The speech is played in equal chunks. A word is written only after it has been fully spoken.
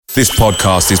This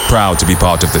podcast is proud to be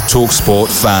part of the TalkSport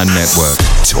Fan Network.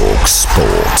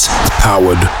 TalkSport.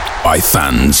 Powered by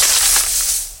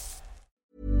fans.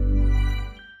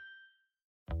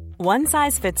 One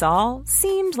size fits all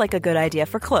seemed like a good idea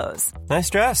for clothes. Nice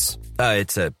dress.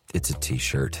 It's a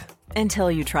t-shirt.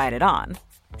 Until you tried it on.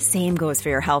 Same goes for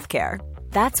your healthcare.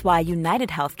 That's why United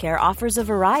Healthcare offers a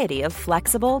variety of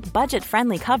flexible,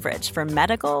 budget-friendly coverage for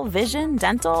medical, vision,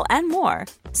 dental, and more.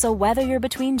 So whether you're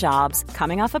between jobs,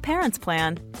 coming off a parent's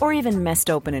plan, or even missed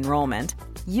open enrollment,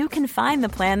 you can find the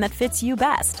plan that fits you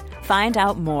best. Find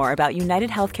out more about United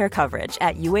Healthcare coverage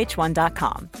at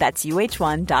uh1.com. That's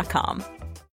uh1.com.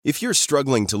 If you're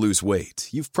struggling to lose weight,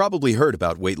 you've probably heard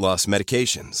about weight loss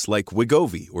medications like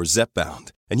Wegovy or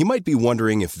Zepbound, and you might be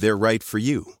wondering if they're right for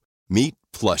you. Meet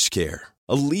PlushCare,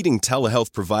 a leading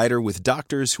telehealth provider with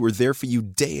doctors who are there for you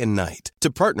day and night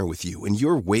to partner with you in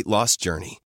your weight loss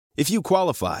journey. If you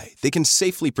qualify, they can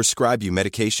safely prescribe you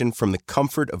medication from the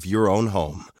comfort of your own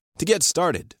home. To get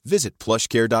started, visit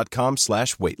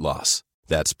plushcare.com/weight-loss.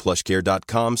 That's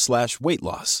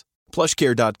plushcare.com/weight-loss.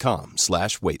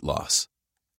 plushcare.com/weight-loss.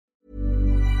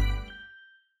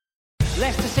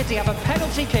 Leicester City have a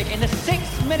penalty kick in the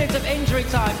 6th minute of injury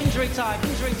time.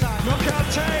 Knockout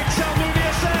takes,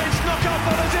 Almunia saves, knockout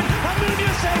follows in,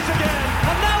 Almunia saves again.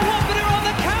 And now Watford are on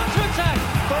the counter-attack.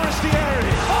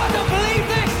 Forestieri. Oh, I don't believe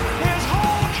this. Here's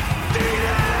Hulk.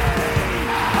 Deeney.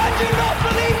 I do not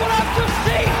believe what I've just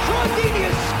seen. Troy Deeney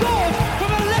has scored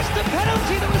from a Leicester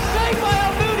penalty that was saved by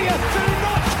Almunia. Do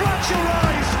not scratch your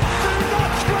eyes. Do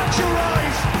not scratch your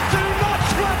eyes. Do not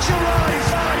scratch your eyes.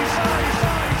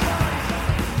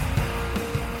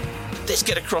 Let's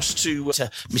get across to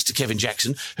Mr. Kevin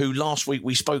Jackson, who last week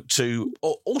we spoke to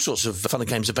all sorts of fun and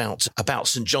games about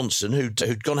St Johnstone,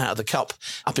 who'd gone out of the Cup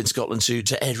up in Scotland to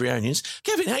Airdrieonians.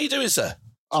 Kevin, how you doing, sir?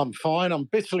 I'm fine. I'm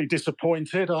bitterly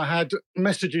disappointed. I had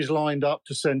messages lined up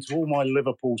to send to all my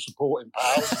Liverpool supporting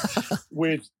pals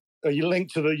with a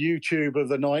link to the YouTube of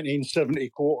the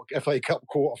 1970 FA Cup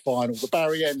quarter-final, the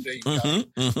Barry Ending game.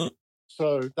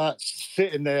 So that's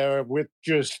sitting there with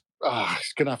just...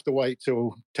 it's going to have to wait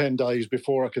till 10 days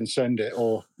before I can send it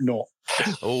or not.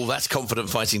 Oh, that's confident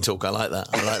fighting talk. I like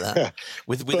that.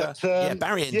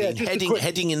 Barry Ending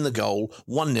heading in the goal,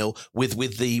 1-0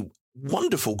 with the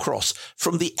wonderful cross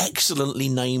from the excellently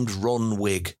named Ron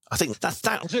Wigg. I think that's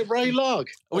that. Was it Ray Lugg?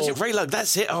 Was it Ray Lugg?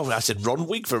 That's it. Oh, I said Ron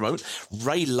Wigg for a moment.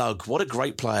 Ray Lugg, what a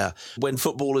great player. When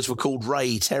footballers were called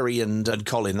Ray, Terry and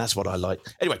Colin, that's what I like.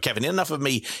 Anyway, Kevin, enough of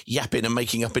me yapping and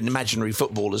making up imaginary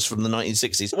footballers from the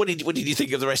 1960s. What did you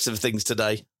think of the rest of things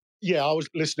today? Yeah, I was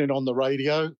listening on the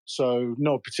radio, so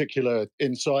no particular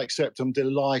insight, except I'm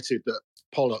delighted that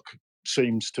Pollock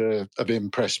seems to have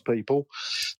impressed people.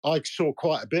 I saw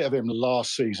quite a bit of him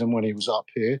last season when he was up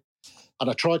here, and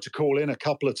I tried to call in a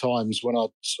couple of times when I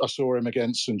saw him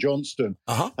against St Johnstone.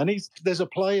 And there's a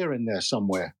player in there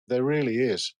somewhere. There really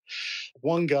is.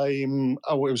 One game,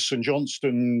 it was St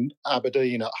Johnstone,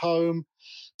 Aberdeen at home.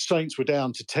 Saints were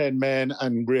down to 10 men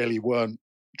and really weren't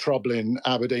troubling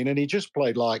Aberdeen, and he just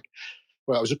played it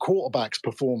was a quarterback's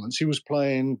performance. He was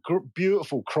playing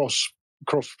beautiful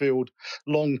crossfield,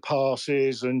 long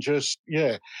passes, and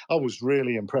I was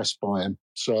really impressed by him.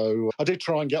 So I did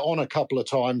try and get on a couple of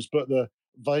times, but the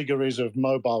vagaries of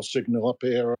mobile signal up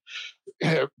here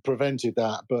prevented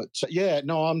that. But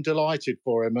I'm delighted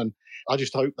for him, and I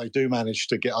just hope they do manage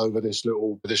to get over this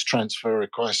transfer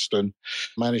request and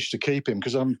manage to keep him,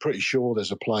 because I'm pretty sure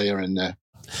there's a player in there.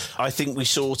 I think we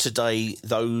saw today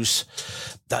those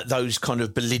kind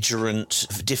of belligerent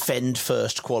defend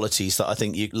first qualities that I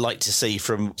think you like to see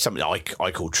from something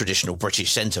I call traditional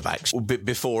British centre backs.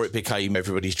 Before it became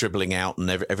everybody's dribbling out and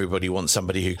everybody wants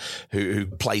somebody who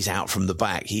plays out from the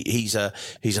back. He's an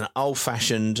old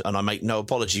fashioned, and I make no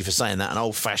apology for saying that, an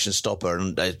old fashioned stopper,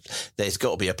 and there's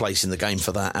got to be a place in the game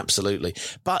for that, absolutely.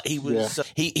 But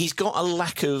he's got a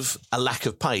lack of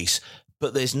pace.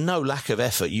 But there's no lack of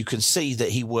effort. You can see that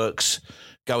he works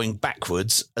going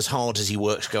backwards as hard as he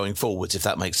works going forwards, if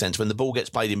that makes sense. When the ball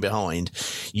gets played in behind,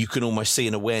 you can almost see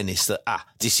an awareness that,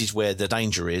 this is where the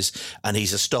danger is, and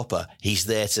he's a stopper. He's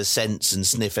there to sense and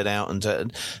sniff it out.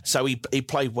 And so he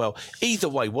played well. Either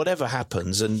way, whatever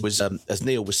happens, and was as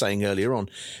Neil was saying earlier on,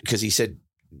 because he said,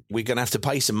 we're going to have to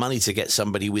pay some money to get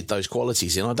somebody with those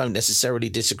qualities in. I don't necessarily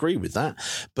disagree with that,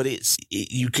 but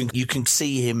you can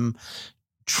see him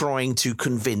trying to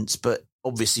convince, but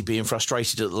obviously being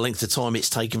frustrated at the length of time it's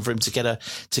taken for him to get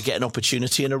an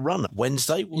opportunity and a run.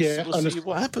 Wednesday, we'll see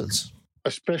what happens.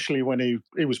 Especially when he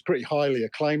was pretty highly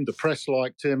acclaimed. The press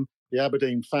liked him. The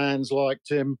Aberdeen fans liked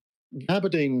him.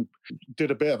 Aberdeen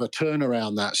did a bit of a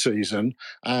turnaround that season,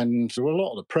 and a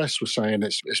lot of the press was saying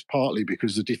it's partly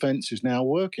because the defence is now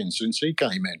working since he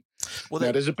came in. Well,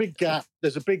 now, there's a big gap.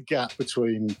 There's a big gap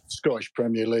between Scottish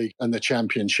Premier League and the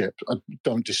Championship. I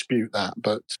don't dispute that,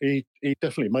 but he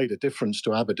definitely made a difference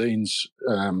to Aberdeen's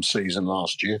season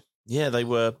last year. Yeah,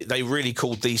 they really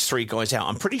called these three guys out.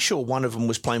 I'm pretty sure one of them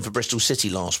was playing for Bristol City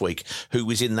last week, who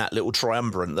was in that little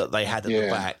triumvirate that they had at the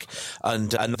back. And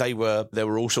there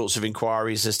were all sorts of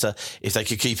inquiries as to if they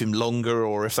could keep him longer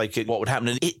or if they could, what would happen.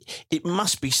 And it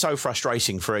must be so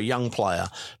frustrating for a young player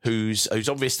who's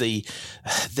obviously,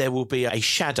 there will be a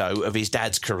shadow of his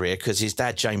dad's career, because his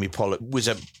dad, Jamie Pollock, was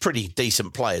a pretty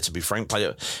decent player, to be frank. Played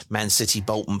at Man City,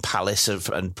 Bolton, Palace,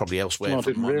 and probably elsewhere. I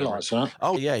didn't realise that.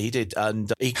 Oh yeah, he did.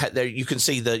 And he had there, you can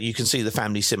see the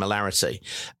family similarity.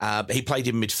 He played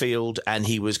in midfield and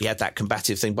he had that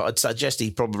combative thing, but I'd suggest he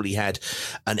probably had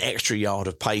an extra yard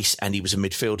of pace, and he was a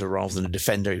midfielder rather than a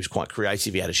defender. He was quite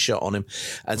creative. He had a shot on him,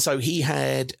 and so he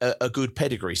had a good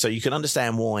pedigree. So you can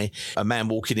understand why a man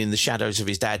walking in the shadows of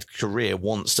his dad's career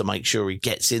wants to make sure he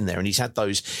gets in there. And he's had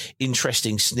those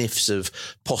interesting sniffs of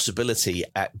possibility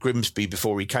at Grimsby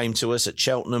before he came to us, at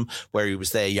Cheltenham, where he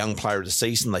was their young player of the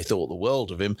season. They thought the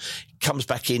world of him. Comes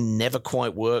back in, never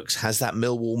quite works, has that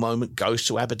Millwall moment, goes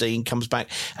to Aberdeen, comes back,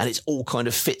 and it's all kind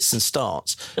of fits and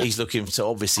starts. He's looking to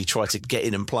obviously try to get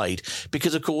in and played,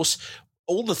 because, of course,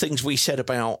 all the things we said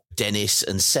about Dennis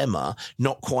and Sema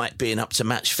not quite being up to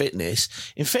match fitness,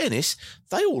 in fairness,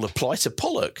 they all apply to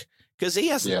Pollock, because he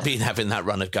hasn't been having that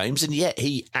run of games, and yet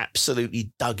he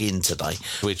absolutely dug in today,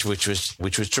 which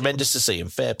was tremendous to see,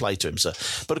 and fair play to him, sir.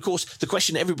 But, of course, the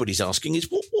question everybody's asking is,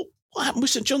 what happened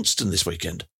with St Johnstone this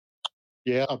weekend?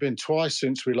 Yeah, I've been twice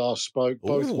since we last spoke,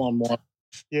 both 1-1.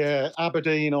 Yeah,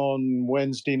 Aberdeen on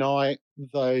Wednesday night,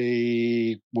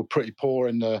 they were pretty poor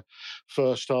in the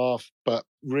first half, but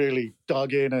really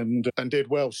dug in and did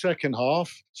well second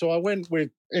half. So I went with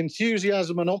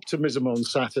enthusiasm and optimism on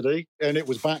Saturday, and it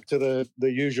was back to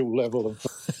the usual level of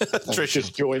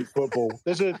disjoint football.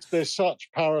 There's such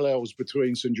parallels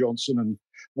between St Johnstone and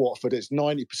Watford. It's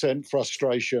 90%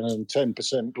 frustration and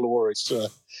 10% glory.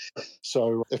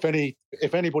 So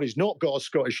if anybody's not got a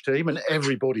Scottish team, and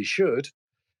everybody should,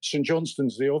 St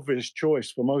Johnstone's the obvious choice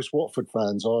for most Watford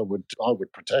fans. I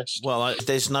would protest. Well,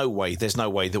 there's no way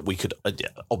that we could.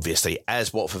 Obviously,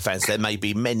 as Watford fans, there may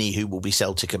be many who will be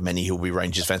Celtic and many who will be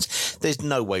Rangers fans. There's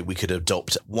no way we could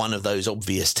adopt one of those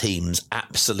obvious teams.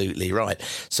 Absolutely right.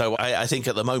 So I think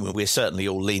at the moment we're certainly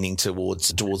all leaning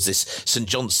towards this St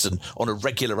Johnstone on a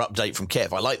regular update from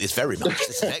Kev. I like this very much.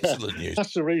 This is excellent news.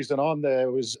 That's the reason I'm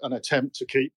there, was an attempt to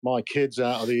keep my kids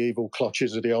out of the evil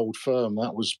clutches of the old firm.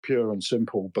 That was pure and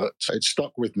simple. But it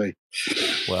stuck with me.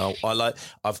 Well,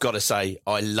 I've got to say,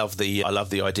 I love the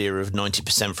idea of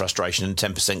 90% frustration and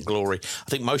 10% glory. I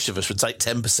think most of us would take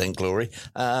 10% glory.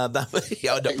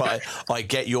 I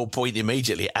get your point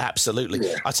immediately. Absolutely.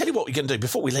 Yeah. I'll tell you what we're going to do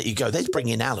before we let you go. Let's bring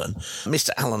in Alan, Mr.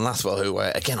 Alan Lathwell, who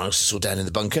again I also saw down in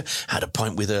the bunker, had a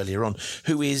pint with earlier on,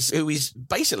 who is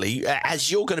basically,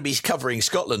 as you're going to be covering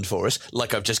Scotland for us,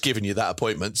 like I've just given you that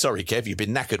appointment. Sorry, Kev, you've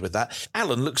been knackered with that.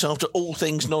 Alan looks after all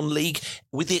things non-league,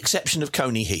 with the exception of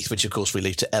Coney Heath, which of course we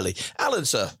leave to Ellie. Alan,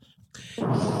 sir.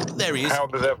 There he is. How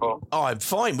the devil? Oh, I'm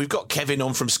fine. We've got Kevin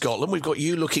on from Scotland. We've got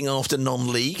you looking after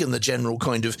non-league and the general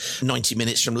kind of 90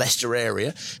 minutes from Leicester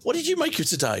area. What did you make of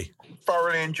today?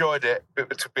 Thoroughly enjoyed it,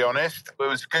 to be honest. It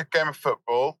was a good game of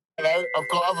football. Hello, I've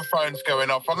got other phones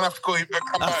going off. I'm going to have to call you.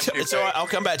 It's all right. I'll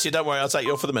come back to you. Don't worry. I'll take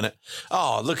you off for the minute.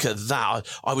 Oh, look at that.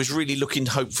 I was really looking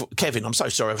Kevin, I'm so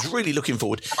sorry. I was really looking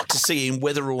forward to seeing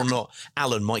whether or not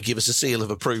Alan might give us a seal of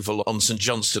approval on St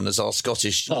Johnstone as our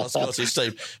Scottish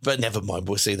team. But never mind.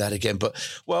 We'll see that again. But,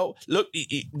 well, look,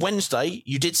 Wednesday,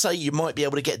 you did say you might be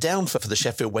able to get down for the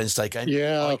Sheffield Wednesday game.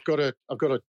 Yeah, I've got to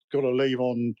leave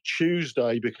on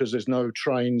Tuesday because there's no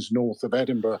trains north of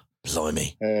Edinburgh.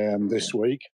 Blimey. This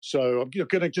week. So I'm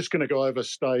just going to go over,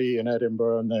 stay in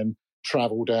Edinburgh, and then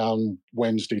travel down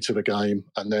Wednesday to the game,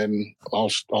 and then I'll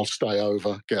stay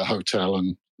over, get a hotel,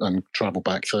 and travel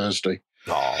back Thursday.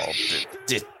 Oh,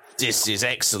 this is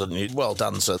excellent news. Well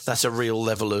done, sir. That's a real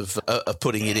level of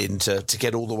putting it in to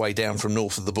get all the way down from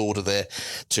north of the border there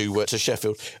to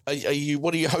Sheffield.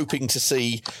 What are you hoping to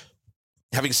see?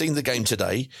 Having seen the game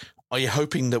today, are you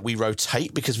hoping that we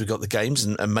rotate because we've got the games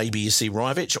and maybe you see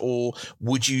Rajvic, or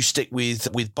would you stick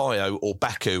with Bio or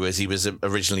Baku as he was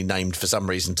originally named for some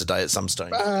reason today at some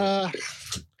stage? I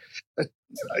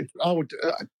would,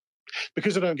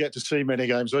 because I don't get to see many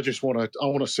games. I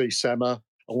want to see Sema.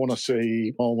 I want to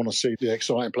see the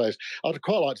exciting players. I'd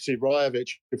quite like to see Rajvic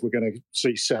if we're going to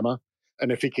see Sema.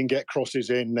 And if he can get crosses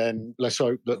in, then let's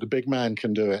hope that the big man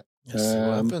can do it. Let's see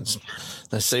what happens.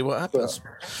 Let's see what happens.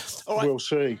 All right. We'll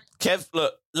see. Kev,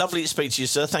 look, lovely to speak to you,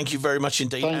 sir. Thank you very much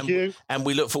indeed. Thank you. And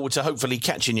we look forward to hopefully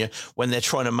catching you when they're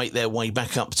trying to make their way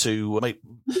back up to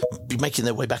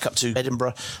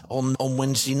Edinburgh on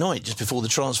Wednesday night, just before the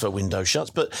transfer window shuts.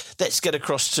 But let's get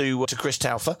across to Chris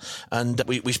Taufer, and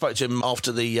we spoke to him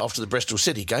after the Bristol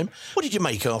City game. What did you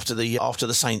make after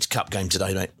the Saints Cup game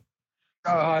today, mate?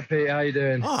 Oh, hi Pete, how you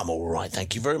doing? I'm all right,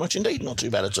 thank you very much indeed. Not too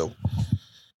bad at all.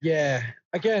 Yeah,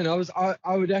 again,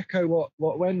 I would echo what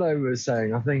Wendo was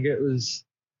saying. I think there's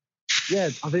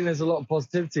a lot of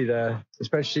positivity there,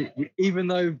 especially even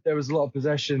though there was a lot of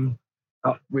possession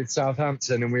with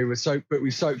Southampton, and we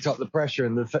soaked up the pressure,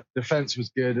 and the defence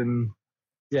was good. And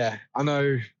yeah, I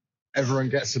know everyone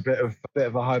gets a bit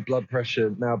of a high blood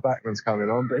pressure now. Backman's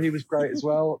coming on, but he was great as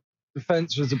well.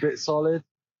 Defence was a bit solid.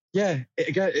 Yeah,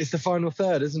 it's the final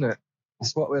third, isn't it?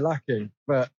 That's what we're lacking.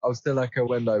 But I'll still echo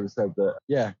Wendo said that,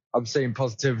 yeah, I'm seeing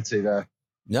positivity there.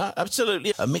 No,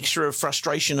 absolutely. A mixture of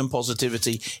frustration and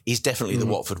positivity is definitely the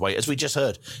Watford way. As we just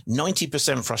heard,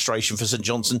 90% frustration for St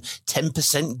Johnstone,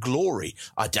 10% glory.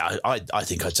 I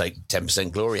think I'd take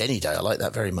 10% glory any day. I like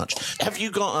that very much. Have you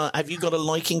got a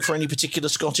liking for any particular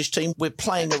Scottish team? We're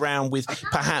playing around with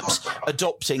perhaps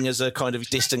adopting as a kind of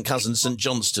distant cousin St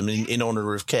Johnstone in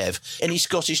honour of Kev. Any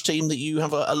Scottish team that you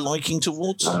have a liking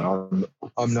towards?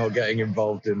 I'm not getting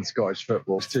involved in Scottish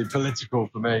football. It's too political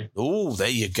for me. Oh, there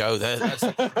you go.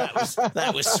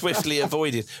 That was swiftly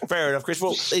avoided. Fair enough, Chris.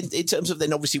 Well, in terms of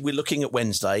then, obviously, we're looking at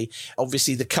Wednesday.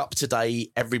 Obviously, the Cup today,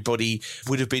 everybody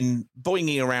would have been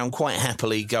boinging around quite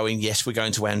happily going, yes, we're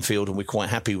going to Anfield and we're quite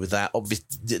happy with that. Obviously,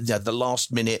 the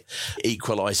last minute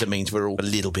equaliser means we're all a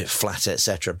little bit flat,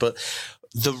 etc. But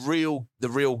the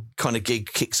real kind of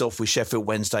gig kicks off with Sheffield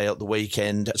Wednesday at the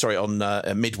weekend. Sorry, on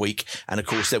midweek, and of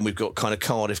course then we've got kind of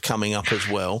Cardiff coming up as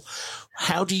well.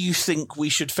 How do you think we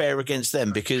should fare against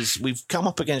them? Because we've come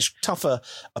up against tougher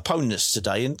opponents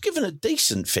today and given a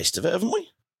decent fist of it, haven't we?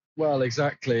 Well,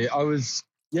 exactly. I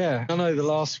know the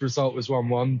last result was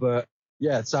 1-1, but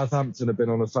yeah, Southampton have been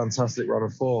on a fantastic run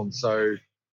of form. So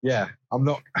yeah,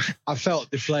 I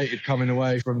felt deflated coming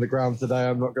away from the ground today.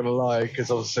 I'm not going to lie, because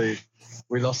obviously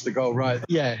we lost the goal, right?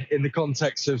 Yeah, in the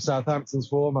context of Southampton's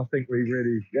form, I think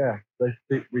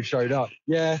we showed up.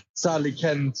 Yeah, sadly,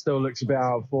 Ken still looks a bit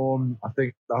out of form. I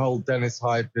think the whole Dennis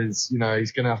hype is,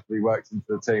 he's going to have to be worked into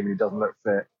the team. He doesn't look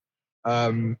fit.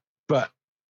 But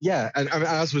yeah, and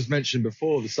as was mentioned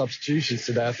before, the substitutions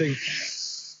today, I think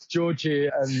Georgie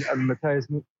and Mateus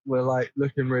were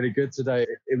looking really good today.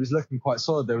 It was looking quite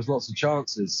solid. There was lots of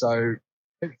chances. So I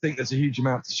don't think there's a huge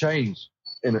amount to change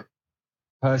in it,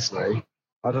 personally.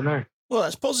 I don't know. Well,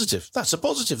 that's positive. That's a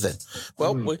positive then.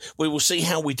 Well, we will see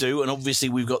how we do. And obviously,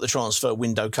 we've got the transfer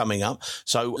window coming up.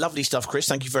 So lovely stuff, Chris.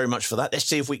 Thank you very much for that. Let's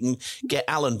see if we can get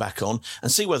Alan back on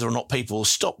and see whether or not people will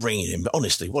stop ringing him. But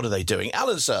honestly, what are they doing?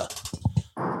 Alan, sir.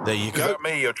 There you go. Is that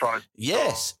me you're trying to...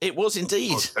 Yes, it was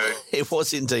indeed. Okay. It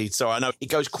was indeed. Sorry, I know it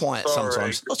goes quiet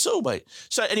sometimes. Not at all, mate.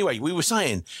 So anyway, we were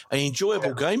saying an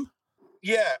enjoyable game.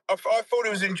 Yeah, I thought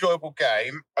it was an enjoyable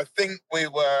game. I think we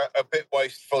were a bit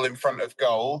wasteful in front of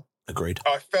goal. Agreed.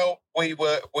 I felt really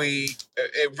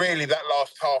that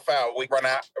last half hour we run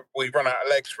out of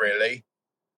legs really,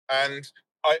 and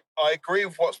I agree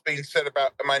with what's been said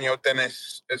about Emmanuel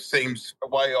Dennis. It seems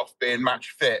way off being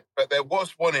match fit, but there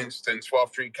was one instance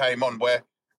after he came on where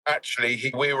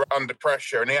actually we were under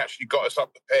pressure and he actually got us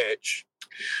up the pitch.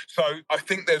 So I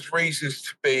think there's reasons to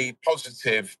be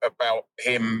positive about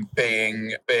him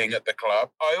being at the club.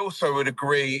 I also would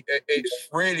agree it's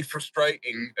really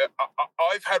frustrating.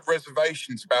 I've had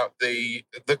reservations about the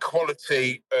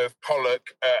quality of Pollock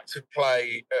to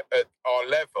play at our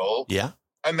level. Yeah.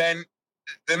 And then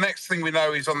the next thing we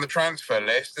know, he's on the transfer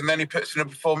list, and then he puts in a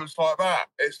performance like that.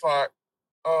 It's like,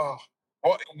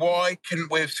 why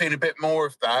couldn't we have seen a bit more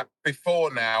of that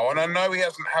before now? And I know he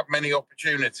hasn't had many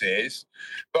opportunities,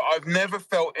 but I've never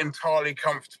felt entirely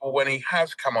comfortable when he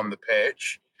has come on the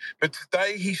pitch. But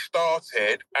today he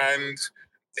started and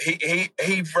he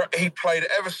played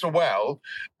ever so well.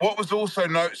 What was also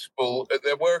noticeable,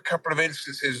 there were a couple of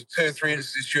instances, 2 or 3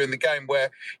 instances during the game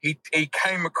where he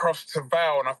came across to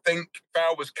Val, and I think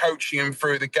Val was coaching him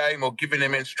through the game or giving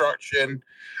him instruction,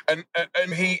 and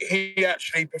he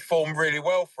actually performed really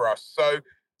well for us. So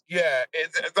yeah,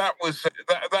 that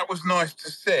was nice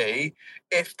to see.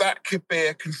 If that could be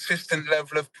a consistent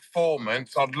level of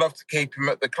performance, I'd love to keep him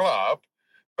at the club.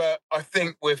 But I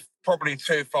think we're probably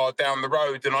too far down the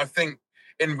road, and I think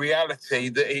in reality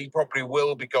that he probably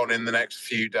will be gone in the next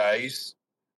few days.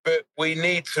 But we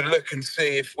need to look and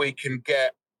see if we can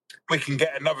get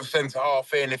another centre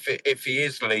half in if he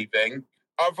is leaving.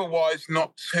 Otherwise,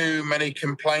 not too many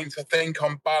complaints. I think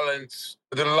on balance,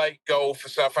 the late goal for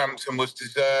Southampton was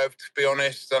deserved, to be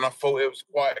honest. And I thought it was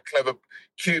quite a clever,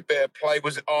 cute bit of play.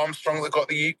 Was it Armstrong that got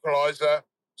the equaliser?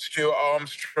 Stuart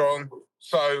Armstrong.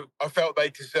 So I felt they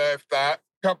deserved that.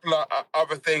 Couple of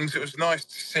other things. It was nice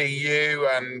to see you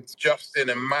and Justin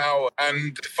and Mal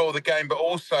and for the game, but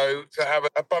also to have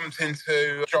a bump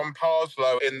into John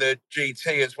Parslow in the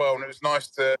GT as well. And it was nice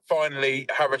to finally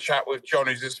have a chat with John,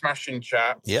 who's a smashing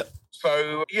chap. Yep.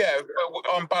 So, yeah,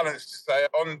 on balance today,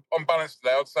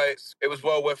 I'd say it was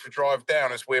well worth a drive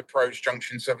down as we approach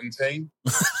Junction 17.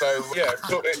 So, yeah.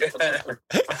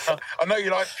 I know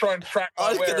you like to try and track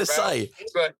my whereabouts. I was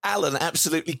going to say, Alan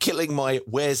absolutely killing my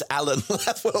Where's Alan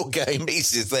Lathwell game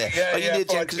pieces there. Yeah, Are you near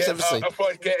Junction 17? I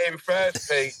thought I'd get in first,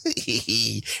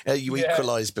 Pete. You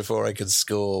equalised before I could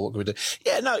score. What can we do?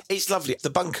 Yeah, no, it's lovely.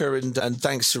 The bunker and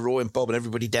thanks to Roy and Bob and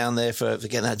everybody down there for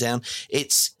getting that down.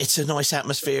 It's a nice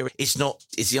atmosphere. It's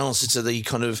the answer to the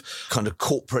kind of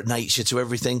corporate nature to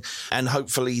everything. And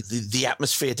hopefully the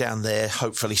atmosphere down there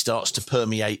hopefully starts to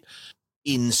permeate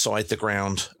inside the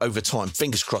ground over time.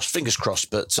 Fingers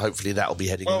crossed, but hopefully that'll be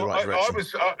heading in the right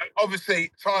direction.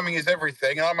 Obviously, timing is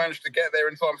everything, and I managed to get there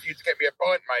in time for you to get me a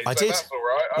pint, mate. I did. That's all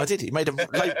right. I did. He made a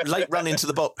late run into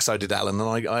the box, so did Alan, and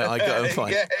I got home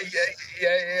fine. Yeah.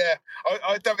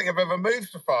 I don't think I've ever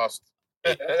moved so fast.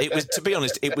 It was, to be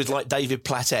honest, it was like David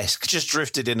Platt-esque. Just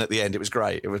drifted in at the end. It was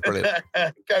great. It was brilliant.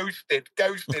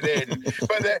 Ghosted in.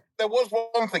 But there was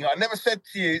one thing I never said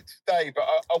to you today, but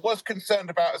I was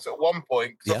concerned about us at one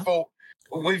point. I thought,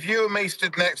 with you and me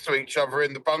stood next to each other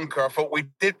in the bunker, I thought we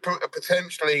did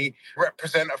potentially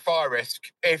represent a fire risk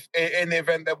if, in the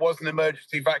event there was an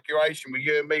emergency evacuation, with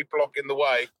you and me blocking the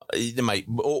way. Mate,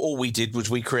 all we did was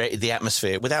we created the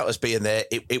atmosphere. Without us being there,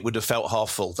 it would have felt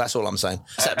half full. That's all I'm saying.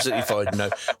 It's absolutely fine. No,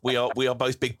 we are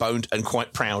both big boned and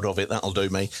quite proud of it. That'll do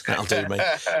me.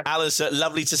 Alice,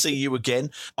 lovely to see you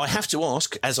again. I have to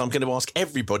ask, as I'm going to ask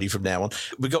everybody from now on,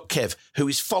 we've got Kev, who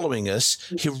is following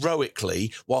us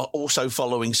heroically while also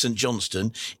following St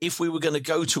Johnstone. If we were going to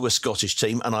go to a Scottish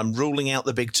team, and I'm ruling out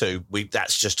the big two,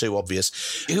 that's just too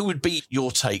obvious, who would be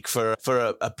your take for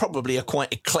probably a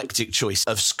quite eclectic choice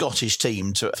of Scottish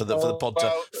team for the pod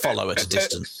to follow at a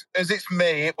distance? As it's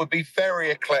me, it would be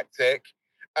very eclectic.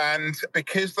 And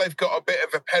because they've got a bit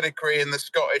of a pedigree in the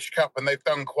Scottish Cup and they've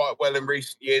done quite well in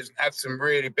recent years and had some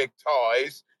really big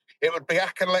ties, it would be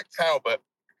Akelec Talbot.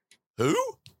 Who?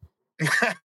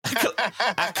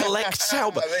 Akelec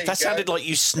Talbot. That sounded like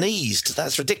you sneezed.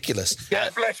 That's ridiculous. Yeah,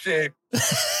 bless you.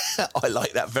 I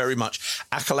like that very much.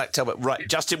 Akelec Talbot. Right,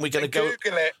 Justin, we're going to go...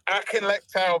 Google it.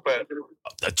 Akelec Talbot.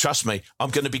 Trust me, I'm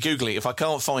going to be Googling it. If I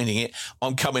can't find it,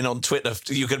 I'm coming on Twitter.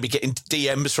 You're going to be getting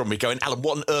DMs from me going, Alan,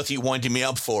 what on earth are you winding me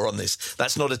up for on this?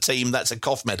 That's not a team, that's a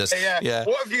cough medus. Yeah.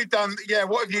 What have you done? Yeah,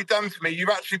 what have you done to me? You've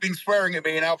actually been swearing at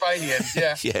me in Albanian.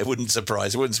 Yeah. Yeah, it wouldn't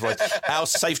surprise. Our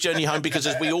safe journey home, because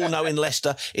as we all know in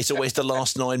Leicester, it's always the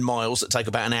last 9 miles that take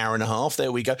about an hour and a half.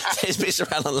 There we go. There's Mr.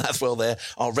 Alan Lathwell there,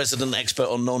 our resident expert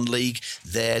on non-league,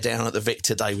 there down at the Vic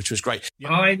today, which was great.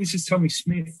 Hi, this is Tommy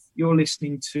Smith. You're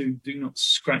listening to Do Not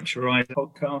Scratch Your Eye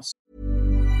podcast.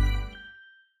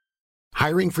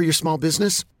 Hiring for your small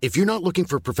business? If you're not looking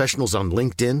for professionals on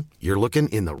LinkedIn, you're looking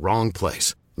in the wrong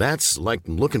place. That's like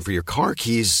looking for your car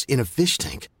keys in a fish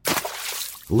tank.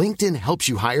 LinkedIn helps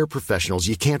you hire professionals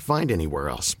you can't find anywhere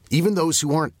else, even those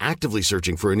who aren't actively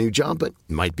searching for a new job but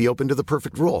might be open to the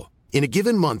perfect role. In a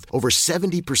given month, over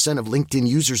 70% of LinkedIn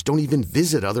users don't even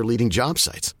visit other leading job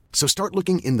sites. So start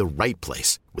looking in the right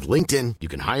place. With LinkedIn, you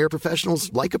can hire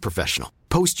professionals like a professional.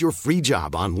 Post your free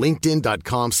job on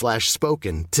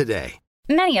linkedin.com/spoken today.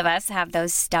 Many of us have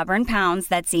those stubborn pounds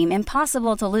that seem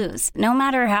impossible to lose, no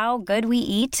matter how good we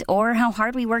eat or how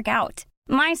hard we work out.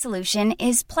 My solution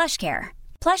is PlushCare.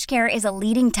 PlushCare is a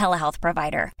leading telehealth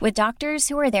provider with doctors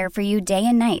who are there for you day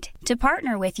and night to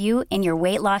partner with you in your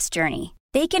weight loss journey.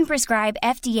 They can prescribe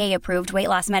FDA-approved weight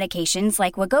loss medications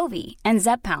like Wegovy and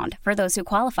Zepbound for those who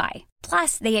qualify.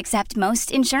 Plus, they accept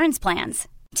most insurance plans.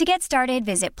 To get started,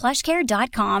 visit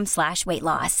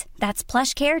plushcare.com/weightloss. That's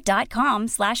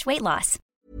plushcare.com/weightloss.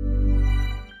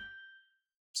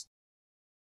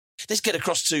 Let's get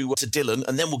across to Dylan,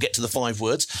 and then we'll get to the 5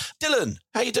 words. Dylan,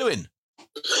 how you doing?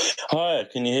 Hi,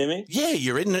 can you hear me? Yeah,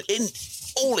 you're in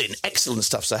excellent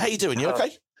stuff. So how you doing? You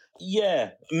okay?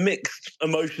 Yeah, mixed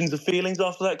emotions and feelings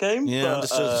after that game. Yeah,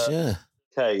 understood. Yeah.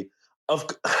 Okay.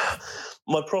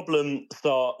 My problem,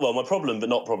 but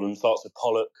not problem, starts with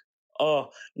Pollock.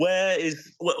 Why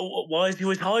is he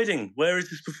always hiding? Where is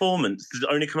his performance? Does it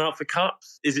only come out for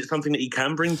cups? Is it something that he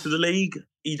can bring to the league?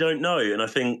 You don't know. And I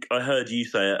think I heard you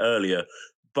say it earlier,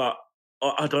 but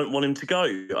I don't want him to go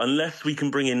unless we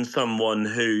can bring in someone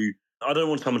who. I don't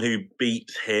want someone who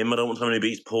beats him. I don't want someone who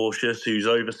beats Porteous, who's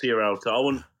over Sierralta. I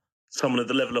want someone at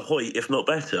the level of Hoyt, if not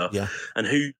better. Yeah. And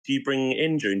who do you bring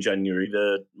in during January?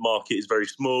 The market is very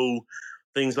small,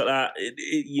 things like that.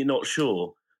 You're not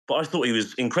sure. But I thought he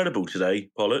was incredible today,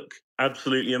 Pollock.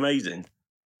 Absolutely amazing.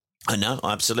 I know,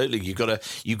 absolutely. You've got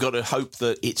to hope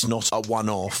that it's not a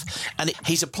one-off. And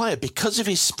he's a player, because of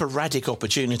his sporadic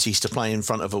opportunities to play in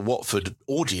front of a Watford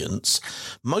audience.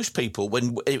 Most people,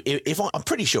 I'm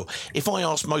pretty sure, if I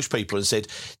asked most people and said,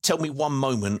 tell me one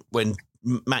moment when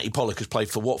Matty Pollock has played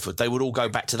for Watford, they would all go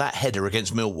back to that header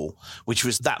against Millwall, which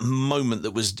was that moment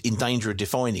that was in danger of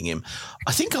defining him.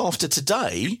 I think after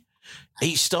today,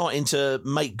 he's starting to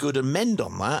make good amend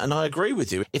on that, and I agree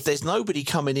with you. If there's nobody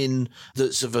coming in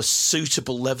that's of a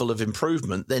suitable level of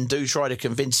improvement, then do try to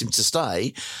convince him to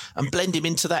stay and blend him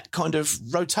into that kind of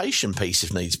rotation piece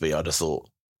if needs be, I'd have thought.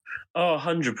 Oh,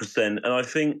 100%. And I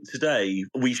think today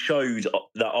we showed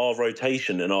that our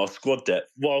rotation and our squad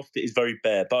depth, whilst it is very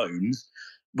bare bones,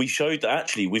 we showed that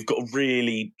actually we've got a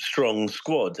really strong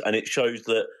squad, and it shows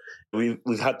that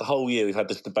we've had the whole year, we've had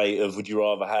this debate of would you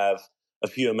rather have a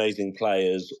few amazing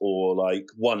players or like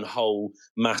one whole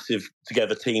massive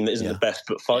together team that isn't the best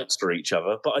but fights for each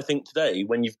other. But I think today,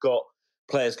 when you've got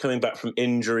players coming back from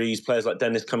injuries, players like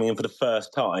Dennis coming in for the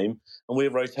first time, and we're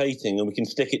rotating and we can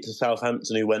stick it to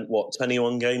Southampton, who went,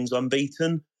 21 games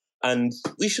unbeaten? And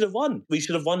we should have won. We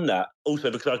should have won that. Also,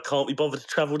 because I can't be bothered to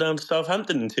travel down to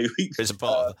Southampton in 2 weeks. As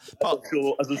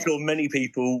I'm sure many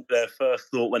people, their first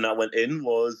thought when that went in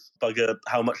was, bugger,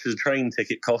 how much does a train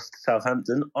ticket cost to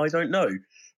Southampton? I don't know.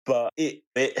 But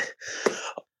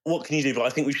what can you do? But I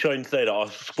think we've shown today that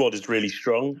our squad is really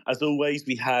strong. As always,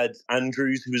 we had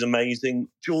Andrews, who was amazing.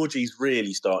 Georgie's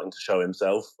really starting to show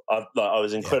himself. I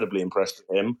was incredibly impressed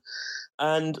with him.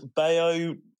 And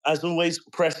Bayo, as always,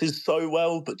 presses so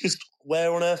well, but just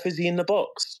where on earth is he in the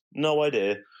box? No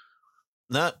idea.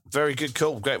 No, very good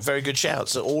call. Very good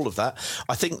shouts at all of that.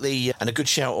 I think and a good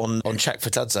shout on Chak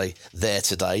Fatadze there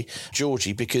today,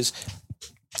 Georgie, because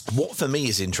what for me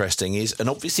is interesting is, and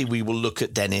obviously we will look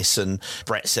at Dennis, and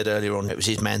Brett said earlier on it was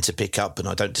his man to pick up, and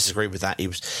I don't disagree with that. He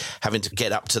was having to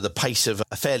get up to the pace of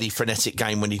a fairly frenetic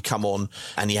game when he'd come on,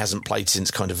 and he hasn't played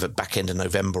since kind of the back end of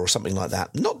November or something like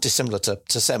that. Not dissimilar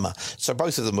to Sema. So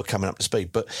both of them were coming up to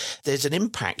speed, but there's an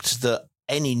impact that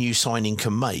any new signing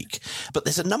can make. But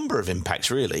there's a number of impacts,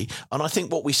 really. And I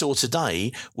think what we saw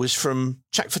today was from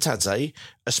Chak Fatadze,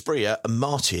 Asprilla and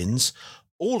Martins.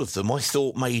 All of them, I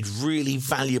thought, made really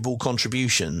valuable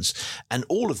contributions. And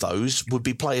all of those would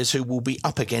be players who will be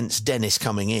up against Dennis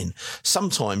coming in.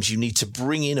 Sometimes you need to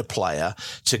bring in a player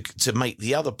to make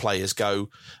the other players go,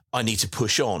 I need to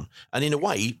push on. And in a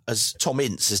way, as Tom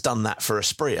Ince has done that for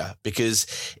Asprilla, because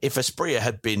if Asprilla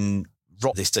had been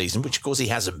rock this season, which of course he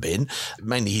hasn't been.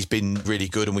 Mainly he's been really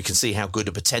good, and we can see how good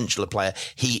a potential a player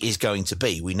he is going to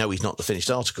be. We know he's not the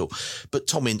finished article, but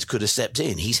Tom Ince could have stepped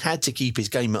in. He's had to keep his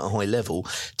game at a high level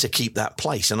to keep that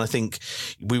place. And I think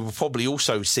we were probably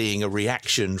also seeing a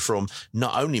reaction from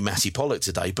not only Matty Pollock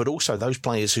today, but also those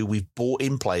players who we've brought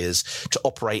in players to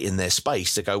operate in their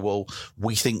space to go, well,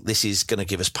 we think this is going to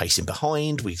give us pace in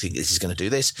behind. We think this is going to do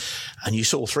this. And you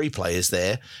saw three players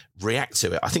there react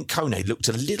to it. I think Kone looked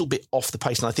a little bit off the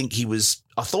pace, and I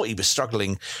thought he was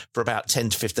struggling for about 10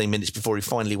 to 15 minutes before he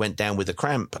finally went down with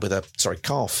a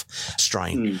calf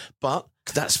strain. But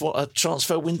that's what a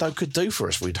transfer window could do for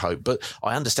us, we'd hope. But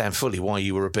I understand fully why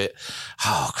you were a bit,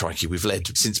 crikey, we've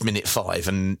led since minute 5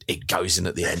 and it goes in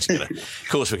at the end. Of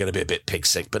course, we're going to be a bit pig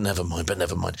sick, but never mind.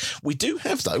 We do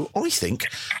have, though, I think,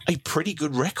 a pretty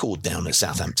good record down at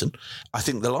Southampton. I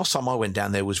think the last time I went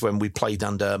down there was when we played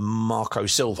under Marco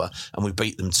Silva and we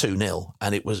beat them 2-0,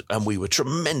 and we were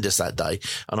tremendous that day.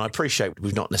 And I appreciate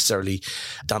we've not necessarily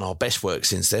done our best work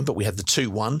since then, but we had the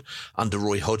 2-1 under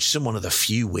Roy Hodgson, one of the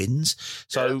few wins.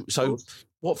 So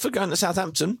Watford going to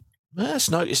Southampton, it's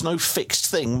no fixed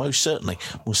thing, most certainly.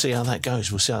 We'll see how that goes.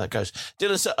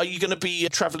 Dylan, so are you going to be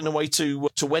travelling away to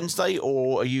Wednesday,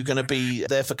 or are you going to be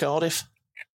there for Cardiff?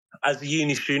 As a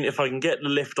uni student, if I can get the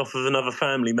lift off of another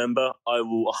family member, I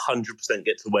will 100%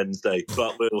 get to Wednesday,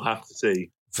 but we'll have to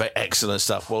see. Excellent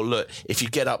stuff. Well, look, if you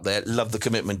get up there, love the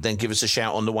commitment, then give us a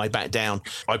shout on the way back down.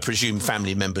 I presume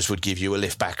family members would give you a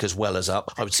lift back as well as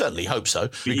up. I would certainly hope so.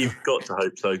 You've got to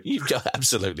hope so. You've got,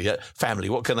 absolutely. Family,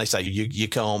 what can they say? You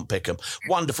can't pick them.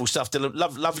 Wonderful stuff, Dylan.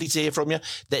 Lovely to hear from you.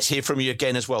 Let's hear from you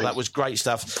again as well. That was great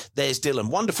stuff. There's Dylan.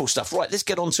 Wonderful stuff. Right, let's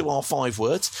get on to our 5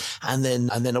 words, and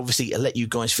then obviously let you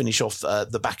guys finish off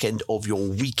the back end of your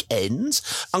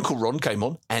weekends. Uncle Ron came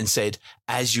on and said,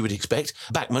 as you would expect,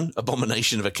 Backman,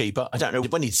 abomination of a keeper. I don't know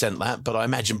when he'd sent that, but I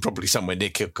imagine probably somewhere near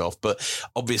kickoff. But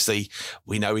obviously,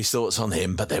 we know his thoughts on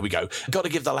him. But there we go. Got to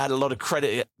give the lad a lot of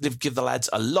credit. Give the lads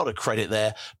a lot of credit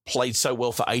there. Played so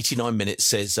well for 89 minutes,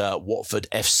 says Watford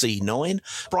FC 9.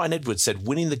 Brian Edwards said,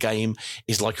 winning the game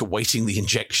is like awaiting the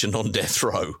injection on death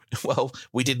row. Well,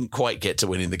 we didn't quite get to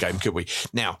winning the game, could we?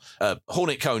 Now,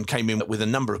 Hornet Cohen came in with a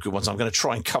number of good ones. I'm going to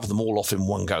try and cover them all off in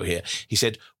one go here. He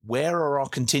said, where are our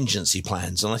contingency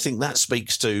plans? And I think that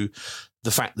speaks to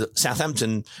the fact that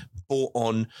Southampton brought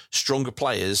on stronger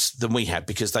players than we had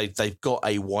because they've got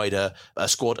a wider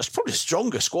squad, probably a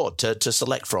stronger squad to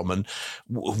select from. And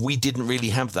we didn't really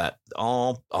have that.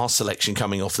 Our selection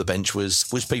coming off the bench was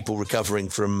people recovering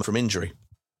from injury.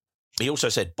 He also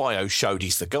said Bio showed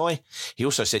he's the guy. He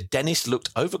also said Dennis looked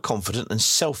overconfident and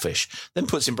selfish. Then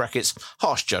puts in brackets,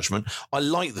 harsh judgment. I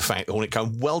like the fact, Hornet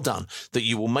Cohen, well done, that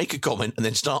you will make a comment and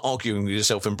then start arguing with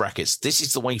yourself in brackets. This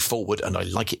is the way forward, and I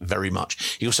like it very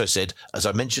much. He also said, as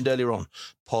I mentioned earlier on,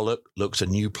 Pollock looks a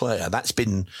new player. That's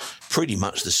been pretty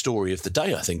much the story of the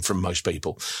day, I think, from most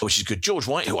people, which is good. George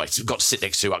White, who I got to sit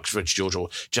next to, Uxbridge George, or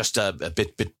just a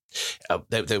bit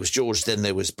there was George, then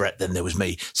there was Brett, then there was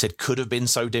me, said could have been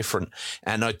so different.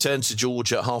 And I turned to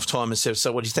George at half time and said,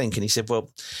 so what do you think? And he said, well,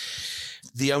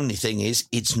 the only thing is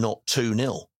it's not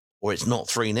 2-0 or it's not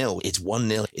 3-0. It's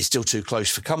 1-0. It's still too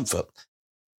close for comfort.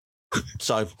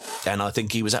 So, and I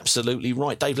think he was absolutely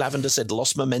right. Dave Lavender said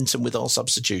lost momentum with our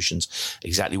substitutions.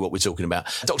 Exactly what we're talking about.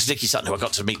 Dr. Dickie Sutton, who I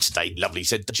got to meet today, lovely,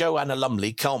 said Joanna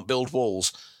Lumley can't build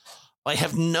walls. I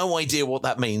have no idea what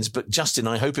that means, but Justin,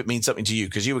 I hope it means something to you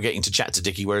because you were getting to chat to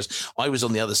Dickie, whereas I was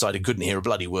on the other side and couldn't hear a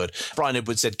bloody word. Brian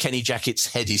Edwards said Kenny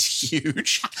Jackett's head is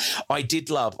huge. I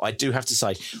do have to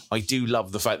say, I do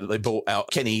love the fact that they brought out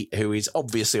Kenny, who is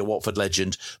obviously a Watford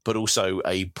legend, but also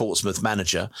a Portsmouth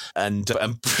manager, and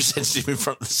presented him in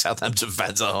front of the Southampton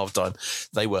fans at half-time.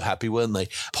 They were happy, weren't they?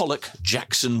 Pollock,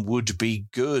 Jackson would be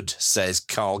good, says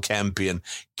Carl Campion,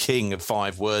 king of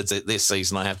 5 words this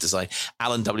season, I have to say.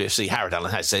 Alan WFC, Harrod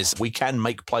Allen says, we can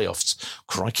make playoffs.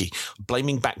 Crikey.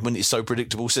 Blaming Backman is so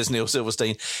predictable, says Neil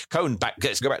Silverstein. Cohen,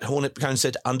 let's go back to Hornet. Cohen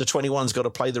said, under 21's got to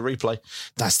play the replay.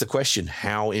 That's the question.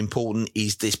 How important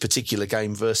is this particular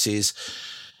game versus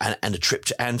and a trip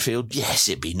to Anfield? Yes,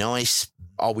 it'd be nice.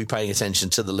 Are we paying attention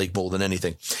to the league more than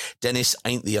anything? Dennis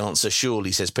ain't the answer,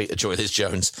 surely, says Peter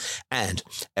Joyce-Jones. And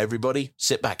everybody,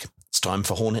 sit back. It's time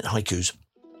for Hornet Haikus.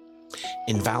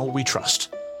 In Val we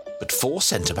trust, but 4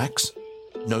 centre-backs,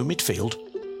 no midfield.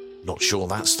 Not sure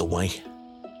that's the way.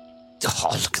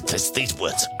 Oh, look at this. These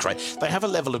words are great. They have a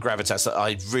level of gravitas that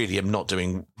I really am not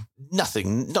doing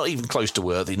nothing, not even close to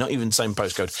worthy, not even the same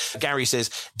postcode. Gary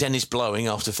says, Dennis blowing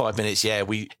after 5 minutes. Yeah,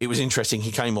 it was interesting.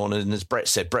 He came on, and as Brett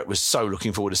said, Brett was so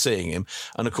looking forward to seeing him.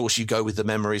 And of course, you go with the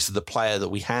memories of the player that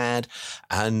we had.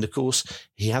 And of course,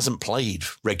 he hasn't played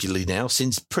regularly now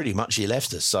since pretty much he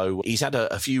left us. So he's had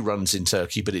a few runs in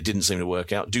Turkey, but it didn't seem to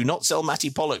work out. Do not sell Matty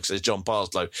Pollock, says John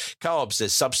Parslow. Carb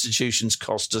says, substitutions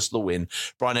cost us the win.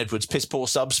 Brian Edwards, piss poor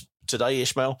subs today,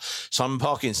 Ishmael. Simon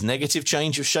Parkins, negative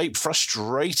change of shape,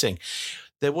 frustrating.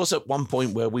 There was at one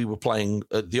point where we were playing,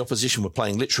 the opposition were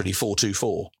playing literally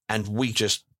 4-2-4, and we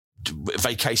just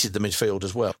vacated the midfield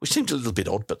as well, which seemed a little bit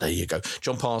odd, but there you go.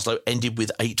 John Parslow ended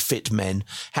with 8 fit men.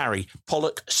 Harry,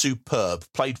 Pollock, superb,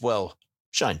 played well.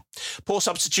 Shane. Poor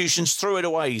substitutions, threw it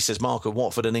away, says Mark of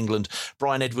Watford and England.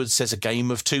 Brian Edwards says a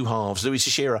game of 2 halves. Louis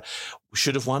Teixeira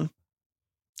should have won.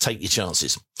 Take your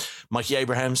chances. Mikey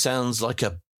Abraham sounds like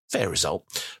a fair result.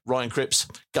 Ryan Cripps,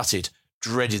 gutted,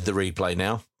 dreaded the replay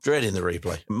now. Dreading the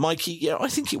replay. Mikey, yeah, I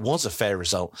think it was a fair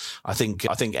result. I think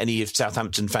any of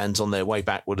Southampton fans on their way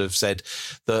back would have said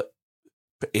that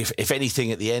if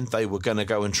anything at the end, they were going to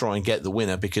go and try and get the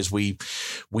winner, because we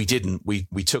didn't.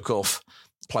 We took off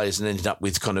players and ended up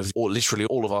with kind of literally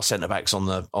all of our centre-backs on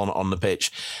the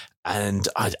pitch. And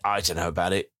I don't know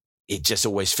about it. It just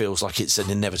always feels like it's an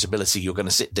inevitability. You're going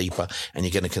to sit deeper and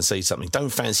you're going to concede something. Don't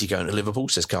fancy going to Liverpool,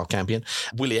 says Carl Campion.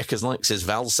 Willie Eckerslike says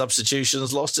Val's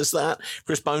substitutions lost us that.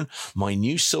 Chris Bone, my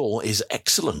new saw is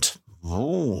excellent.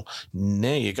 Oh,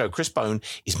 there you go. Chris Bone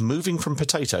is moving from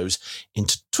potatoes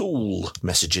into tool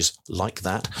messages like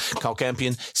that. Carl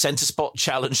Campion, centre spot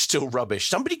challenge still rubbish.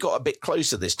 Somebody got a bit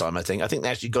closer this time, I think. I think they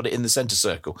actually got it in the centre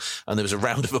circle, and there was a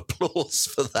round of applause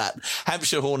for that.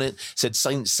 Hampshire Hornet said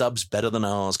Saints subs better than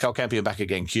ours. Carl Campion back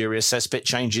again. Curious cesspit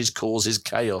changes causes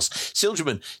chaos.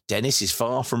 Silgerman, Dennis is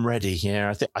far from ready.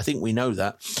 Yeah, I think we know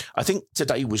that. I think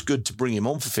today was good to bring him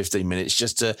on for 15 minutes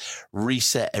just to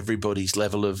reset everybody's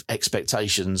level of expectations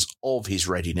of his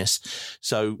readiness.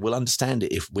 So we'll understand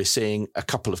it if we're seeing a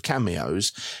couple of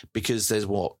cameos, because there's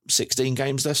 16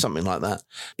 games left, something like that.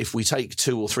 If we take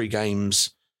 2 or 3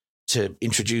 games to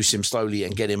introduce him slowly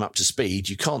and get him up to speed.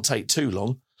 You can't take too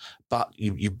long, but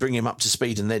you bring him up to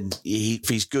speed, and then if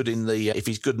he's good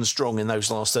and strong in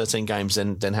those last 13 games,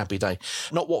 then happy day.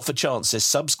 Not Watford chance says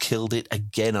subs killed it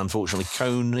again. Unfortunately,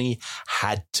 Coney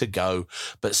had to go,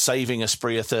 but saving a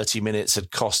spree of 30 minutes had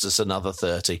cost us another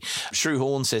 30. Shrew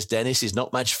Horn says Dennis is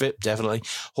not match fit. Definitely.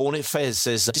 Hornet Fez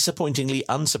says disappointingly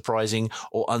unsurprising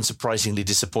or unsurprisingly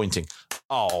disappointing.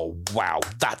 Oh wow,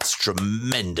 that's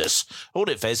tremendous.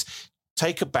 Hornet Fez.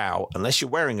 Take a bow, unless you're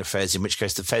wearing a fez, in which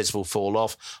case the fez will fall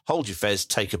off. Hold your fez,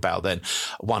 take a bow then.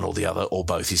 One or the other, or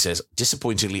both, he says.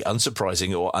 Disappointingly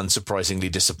unsurprising or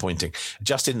unsurprisingly disappointing.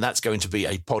 Justin, that's going to be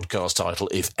a podcast title,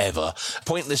 if ever.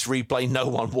 Pointless replay, no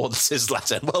one wants his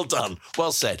Latin. Well done.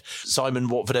 Well said. Simon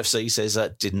Watford FC says,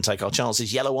 didn't take our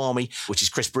chances. Yellow Army, which is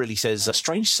Chris Briley, says,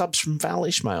 strange subs from Val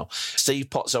Ishmael. Steve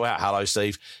Potso out. Hello,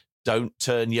 Steve. Don't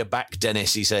turn your back,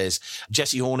 Dennis, he says.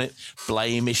 Jesse Hornet,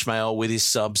 blame Ishmael with his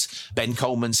subs. Ben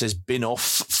Coleman says, bin off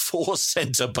 4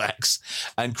 centre-backs.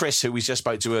 And Chris, who we just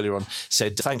spoke to earlier on,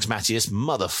 said, thanks, Matthias,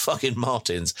 motherfucking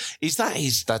Martins.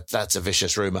 That's a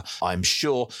vicious rumour, I'm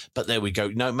sure. But there we go.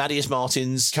 No, Matthias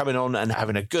Martins coming on and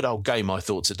having a good old game, I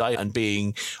thought, today, and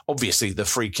being, obviously, the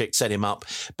free kick set him up.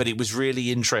 But it was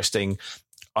really interesting.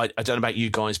 I don't know about you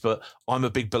guys, but I'm a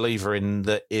big believer in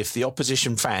that if the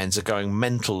opposition fans are going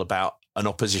mental about an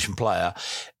opposition player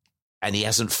and he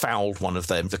hasn't fouled one of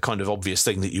them, the kind of obvious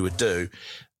thing that you would do,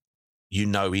 you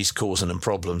know he's causing them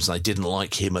problems, and they didn't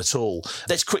like him at all.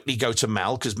 Let's quickly go to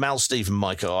Mal, because Mal, Steve and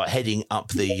Mike are heading up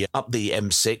the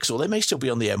M6, or they may still be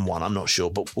on the M1, I'm not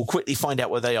sure, but we'll quickly find out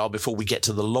where they are before we get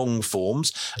to the long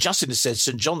forms. Justin has said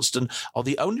St Johnstone are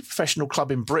the only professional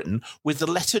club in Britain with the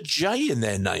letter J in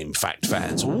their name, fact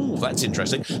fans. Ooh, that's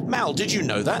interesting. Mal, did you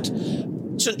know that?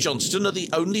 St Johnstone are the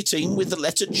only team with the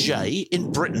letter J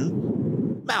in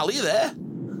Britain. Mal, are you there?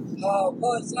 Hello,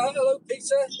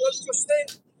 Peter. Hello,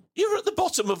 Justin. You're at the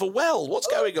bottom of a well. What's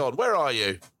going on? Where are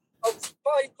you? I'm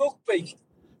playing rugby.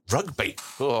 Rugby?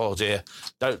 Oh, dear.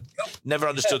 Never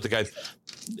understood the game.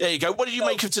 There you go. What did you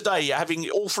make of today? Having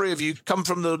all three of you come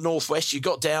from the northwest, you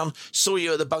got down, saw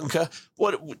you at the bunker.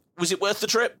 What was it worth the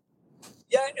trip?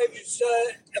 Yeah, it was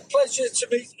a pleasure to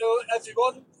meet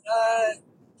everyone.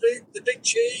 The Big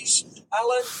Cheese,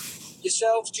 Alan,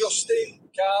 yourself, Justin,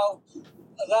 Carl,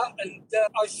 and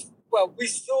we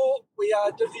thought we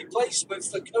had a replacement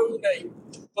for Coney,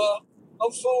 but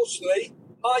unfortunately,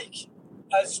 Mike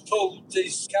has pulled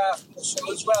his calf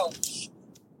muscle as well.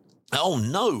 Oh,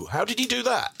 no. How did he do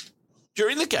that?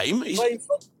 During the game?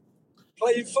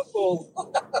 Playing football.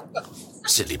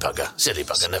 Silly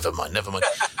bugger. Never mind.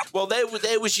 Well,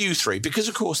 there was you three, because,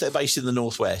 of course, they're based in the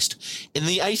northwest. In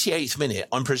the 88th minute,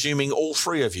 I'm presuming all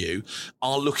three of you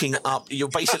are looking up. You're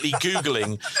basically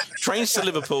Googling trains to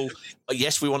Liverpool.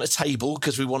 Yes, we want a table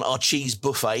because we want our cheese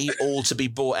buffet all to be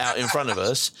brought out in front of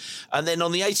us. And then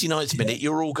on the 89th minute,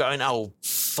 you're all going, oh,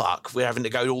 fuck, we're having to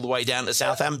go all the way down to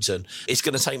Southampton. It's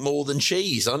going to take more than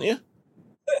cheese, aren't you?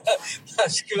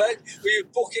 That's correct. We were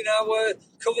booking our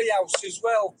curry house as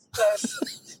well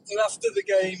after the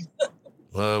game.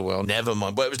 Well, never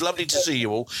mind. Well, it was lovely to see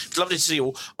you all.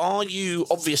 Are you,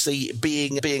 obviously,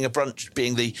 being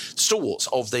the stalwarts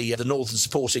of the northern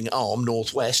supporting arm,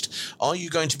 Northwest, are you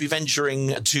going to be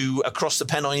venturing to across the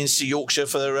Pennines to Yorkshire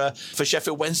for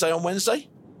Sheffield Wednesday on Wednesday?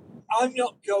 I'm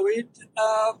not going.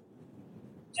 I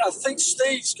think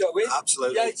Steve's going.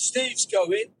 Absolutely. Yeah, Steve's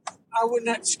going. Our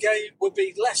next game will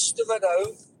be Leicester at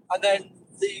home and then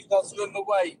the Rotherham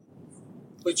away,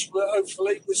 which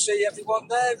hopefully we'll see everyone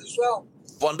there as well.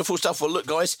 Wonderful stuff. Well, look,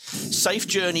 guys, safe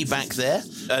journey back there,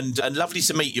 and lovely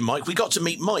to meet you, Mike. We got to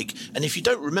meet Mike, and if you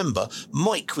don't remember,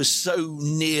 Mike was so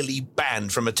nearly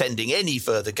banned from attending any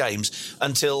further games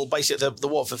until basically the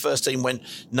Watford first team went,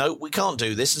 no, we can't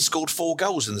do this, and scored 4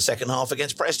 goals in the second half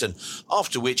against Preston,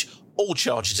 after which all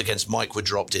charges against Mike were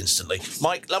dropped instantly.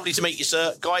 Mike, lovely to meet you,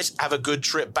 sir. Guys, have a good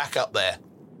trip back up there.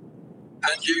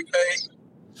 And you, Pete.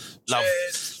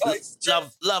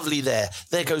 Lovely there.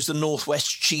 There goes the Northwest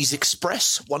Cheese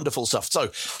Express. Wonderful stuff.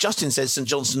 So, Justin says St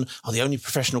Johnstone are the only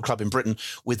professional club in Britain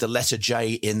with the letter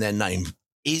J in their name.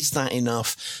 Is that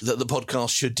enough that the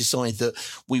podcast should decide that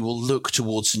we will look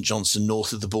towards St Johnstone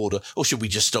north of the border, or should we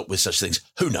just stop with such things?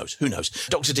 Who knows?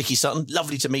 Dr. Dickie Sutton,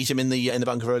 lovely to meet him in the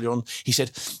bunker earlier on. He said,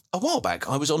 a while back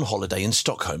I was on holiday in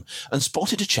Stockholm and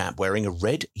spotted a chap wearing a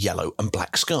red, yellow and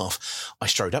black scarf. I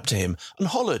strode up to him and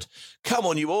hollered, come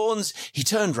on, you horns. He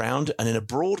turned round and in a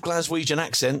broad Glaswegian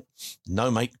accent, no,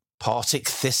 mate, Partick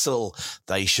Thistle.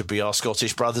 They should be our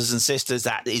Scottish brothers and sisters.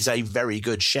 That is a very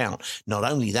good shout. Not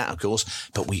only that, of course,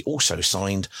 but we also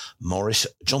signed Maurice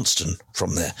Johnston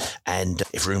from there. And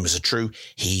if rumours are true,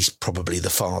 he's probably the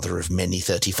father of many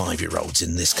 35-year-olds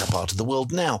in this part of the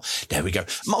world now. There we go.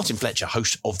 Martin Fletcher,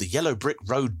 host of the Yellow Brick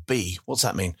Road B. What's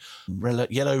that mean?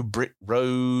 Yellow Brick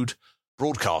Road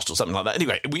broadcast or something like that.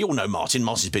 Anyway, we all know Martin.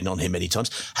 Martin's been on here many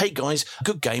times. Hey, guys,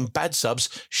 good game. Bad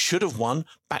subs. Should have won.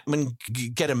 Backman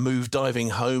get a move driving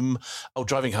home.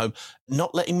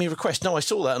 Not letting me request. No, I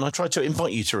saw that and I tried to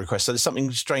invite you to request. So there's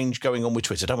something strange going on with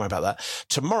Twitter. Don't worry about that.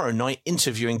 Tomorrow night,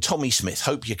 interviewing Tommy Smith.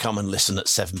 Hope you come and listen at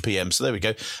 7 p.m. So there we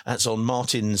go. That's on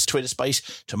Martin's Twitter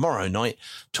space. Tomorrow night,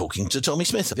 talking to Tommy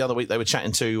Smith. The other week, they were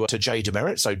chatting to Jay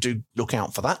Demerit. So do look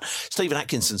out for that. Stephen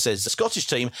Atkinson says the Scottish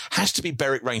team has to be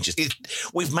Berwick Rangers.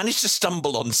 We've managed to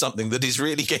stumble on something that is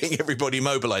really getting everybody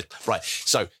mobilised. Right.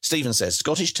 So Stephen says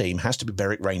Scottish team has to be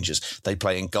Berwick Rangers. They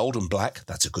play in gold and black.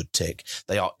 That's a good tick.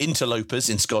 They are interlopers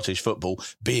in Scottish football,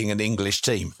 being an English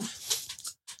team.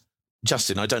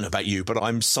 Justin, I don't know about you, but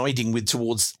I'm siding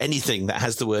towards anything that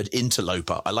has the word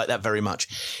interloper. I like that very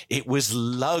much. It was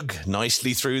lug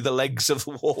nicely through the legs of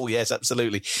the wall. Yes,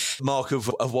 absolutely. Mark of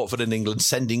Watford and England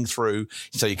sending through,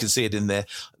 so you can see it in there,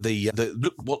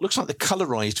 what looks like the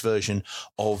colourised version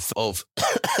of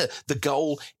the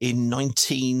goal in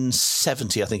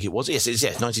 1970, I think it was. Yes,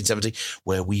 1970,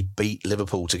 where we beat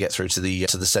Liverpool to get through to the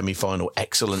semi-final.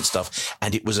 Excellent stuff.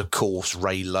 And it was, of course,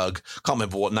 Ray Lugg. Can't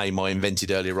remember what name I invented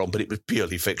earlier on, but it was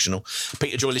purely fictional.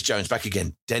 Peter Joylis-Jones back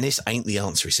again. Dennis ain't the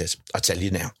answer, he says. I tell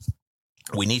you now.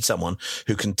 We need someone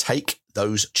who can take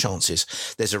those chances.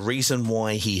 There's a reason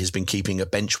why he has been keeping a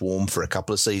bench warm for a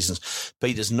couple of seasons.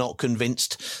 Peter's not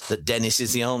convinced that Dennis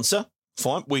is the answer.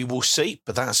 Fine, we will see,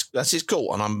 but that's his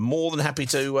call, and I'm more than happy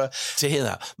to hear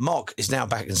that. Mark is now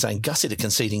back and saying, gutted at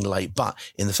conceding late, but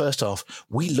in the first half,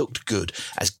 we looked good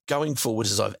as going forward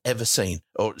as I've seen.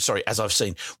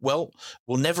 Well,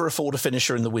 we'll never afford a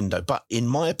finisher in the window, but in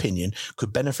my opinion,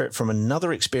 could benefit from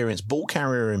another experienced ball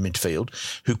carrier in midfield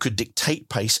who could dictate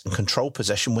pace and control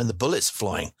possession when the bullets are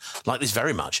flying. Like this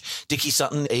very much. Dickie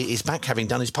Sutton is back, having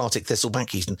done his Partick Thistle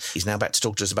back. He's now back to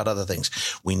talk to us about other things.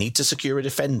 We need to secure a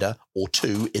defender or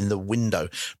two in the window.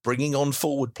 Bringing on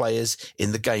forward players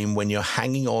in the game when you're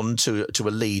hanging on to a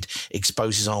lead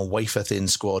exposes our wafer-thin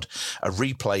squad. A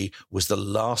replay was the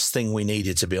last thing we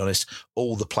needed, to be honest.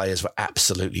 All the players were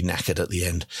absolutely knackered at the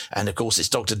end. And, of course, it's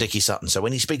Dr. Dickie Sutton. So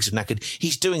when he speaks of knackered,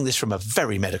 he's doing this from a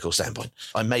very medical standpoint.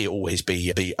 I may always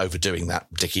be overdoing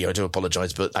that, Dickie. I do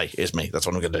apologise, but, hey, here's me. That's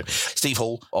what I'm going to do. Steve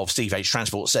Hall of Steve H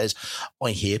Transport says,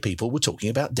 I hear people were talking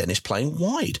about Dennis playing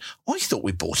wide. I thought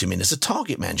we brought him in as a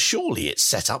target man. Surely it's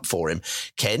set up for him.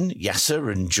 Ken,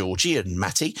 Yasser and Georgie and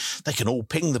Matty, they can all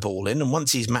ping the ball in, and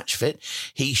once he's match fit,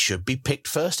 he should be picked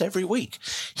first every week.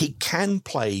 He can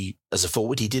play as a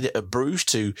forward. He did it at Bruges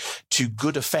to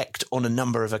good effect on a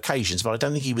number of occasions, but I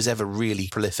don't think he was ever really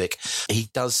prolific. He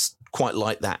does quite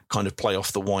like that kind of play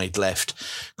off the wide left,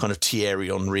 kind of Thierry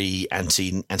Henry,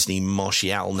 Anthony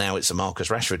Martial. Now it's a Marcus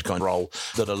Rashford kind of role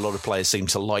that a lot of players seem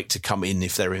to like to come in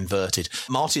if they're inverted.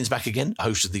 Martin's back again,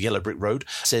 host of the Yellow Brick Road,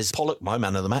 says Pollock, my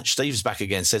man of the match. Steve's back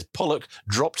again, says Pollock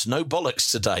dropped no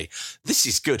bollocks today. This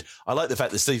is good. I like the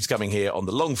fact that Steve's coming here on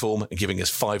the long form and giving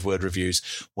us 5-word reviews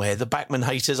where the backman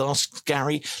haters asked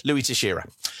Gary, Louis Teixeira.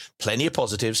 Plenty of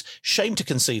positives. Shame to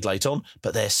concede late on,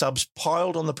 but their subs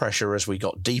piled on the pressure as we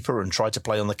got deeper and tried to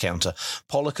play on the counter.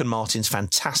 Pollock and Martin's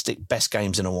fantastic best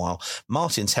games in a while.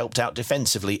 Martin's helped out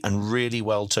defensively and really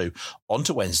well too. On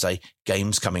to Wednesday,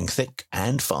 games coming thick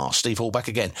and fast. Steve Hall back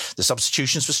again. The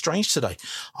substitutions were strange today.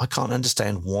 I can't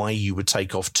understand why you would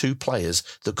take off two players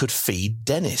that could feed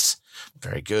Dennis.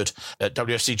 Very good.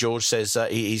 WFC George says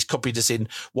he's copied us in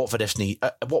Watford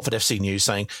FC News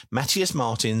saying Matthias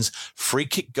Martin's free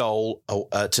kick goal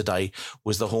today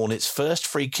was the Hornets' first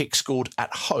free kick scored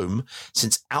at home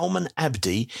since Alman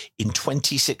Abdi in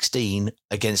 2016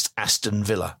 against Aston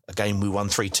Villa, a game we won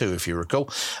 3-2 if you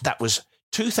recall. That was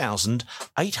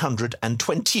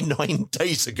 2,829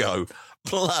 days ago.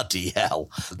 Bloody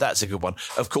hell. That's a good one.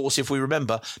 Of course, if we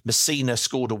remember, Messina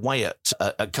scored away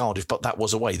at Cardiff, but that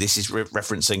was away. This is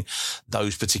referencing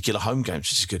those particular home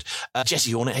games, which is good.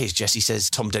 Jesse Hornet, hey, Jesse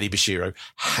says, Tom Denny Bashiro,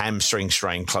 hamstring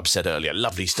strain, club said earlier.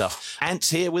 Lovely stuff.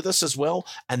 Ant's here with us as well.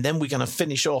 And then we're going to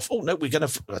finish off. Oh, no,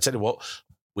 I'll tell you what.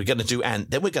 We're going to do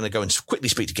Ant, then we're going to go and quickly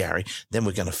speak to Gary, then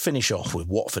we're going to finish off with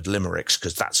Watford Limericks,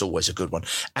 because that's always a good one.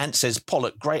 Ant says,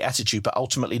 Pollock, great attitude, but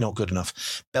ultimately not good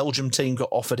enough. Belgium team got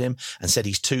offered him and said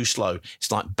he's too slow.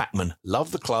 It's like Backman,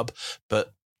 love the club,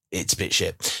 but it's a bit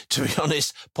shit. To be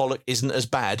honest, Pollock isn't as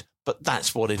bad, but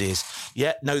that's what it is.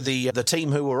 Yeah, no, the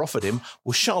team who were offered him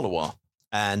was Charleroi.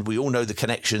 And we all know the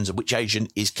connections and which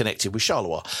agent is connected with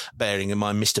Charleroi. Bearing in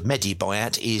mind, Mr. Mehdi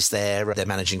Bayat is their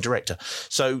managing director.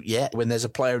 So, yeah, when there's a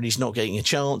player and he's not getting a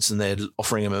chance and they're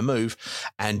offering him a move,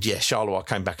 and, yeah, Charleroi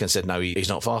came back and said, no, he's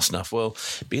not fast enough. Well,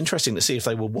 it'd be interesting to see if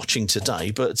they were watching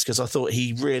today, but it's because I thought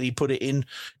he really put it in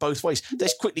both ways.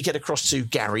 Let's quickly get across to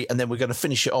Gary, and then we're going to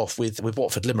finish it off with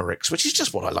Watford Limericks, which is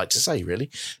just what I like to say, really.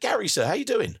 Gary, sir, how you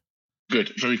doing?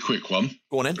 Good. Very quick one.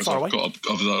 Go on in, far away. I've got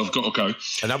to go.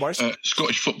 No worries.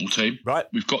 Scottish football team. Right.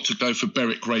 We've got to go for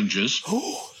Berwick Rangers.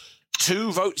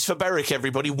 2 votes for Berwick,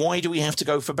 everybody. Why do we have to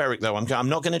go for Berwick, though? I'm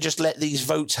not going to just let these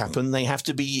votes happen. They have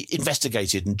to be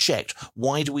investigated and checked.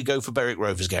 Why do we go for Berwick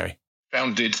Rovers, Gary?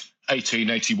 Founded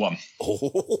 1881.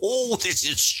 Oh, this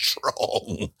is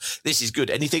strong. This is good.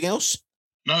 Anything else?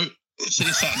 No.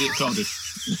 Since Saturday at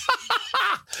Cardiff.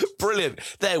 Brilliant.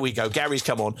 There we go. Gary's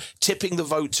come on, tipping the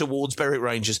vote towards Berwick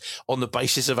Rangers on the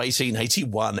basis of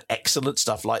 1881. Excellent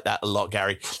stuff. Like that a lot,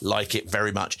 Gary. Like it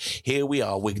very much. Here we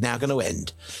are. We're now going to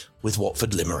end with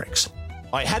Watford Limericks.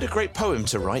 I had a great poem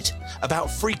to write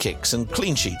about free kicks and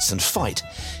clean sheets and fight.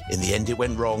 In the end, it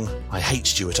went wrong. I hate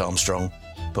Stuart Armstrong,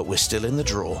 but we're still in the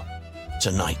draw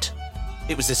tonight.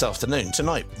 It was this afternoon.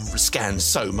 Tonight scans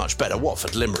so much better.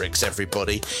 Watford Limericks,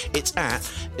 everybody. It's at,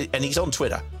 and he's on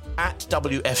Twitter, at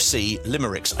WFC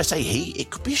Limericks. I say he, it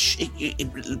could be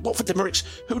Watford Limericks.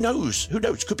 Who knows?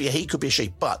 Could be a he, could be a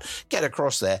she. But get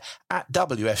across there at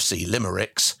WFC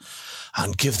Limericks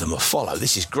and give them a follow.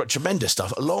 This is tremendous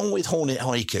stuff. Along with Hornet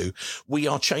Haiku, we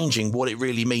are changing what it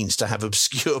really means to have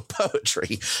obscure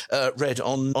poetry read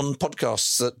on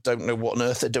podcasts that don't know what on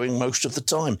earth they're doing most of the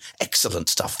time. Excellent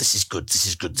stuff. This is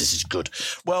good.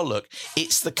 Well, look,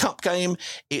 it's the cup game.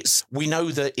 We know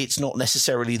that it's not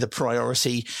necessarily the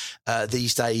priority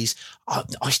these days.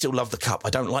 I still love the cup.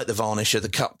 I don't like the varnish of the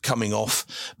cup coming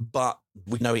off, but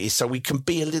we know it is. So we can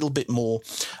be a little bit more,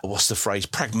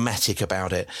 pragmatic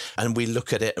about it. And we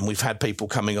look at it, and we've had people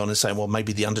coming on and saying, well,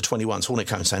 maybe the under-21s, Hornet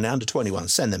Cone saying, under 21s,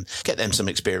 send them, get them some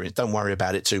experience. Don't worry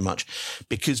about it too much,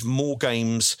 because more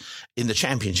games in the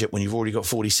Championship when you've already got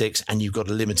 46 and you've got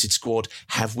a limited squad,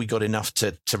 have we got enough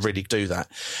to really do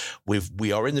that?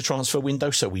 We are in the transfer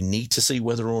window, so we need to see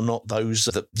whether or not those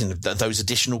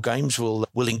additional games will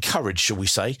encourage, shall we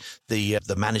say,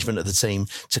 the management of the team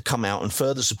to come out and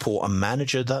further support a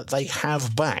manager that they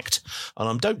have backed. And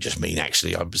I don't just mean,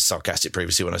 actually, I was sarcastic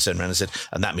previously when I turned around and said,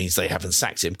 and that means they haven't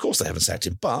sacked him. Of course they haven't sacked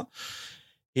him, but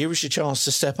here is your chance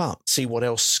to step up, see what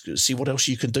else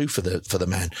you can do for the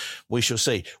man. We shall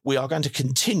see. We are going to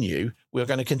continue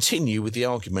with the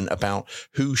argument about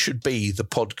who should be the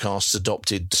podcast's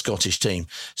adopted Scottish team.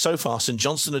 So far, St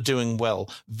Johnstone are doing well,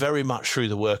 very much through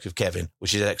the work of Kevin,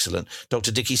 which is excellent.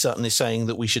 Dr. Dickie Sutton is saying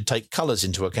that we should take colours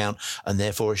into account, and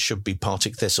therefore it should be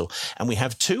Partick Thistle. And we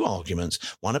have 2 arguments.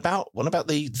 One about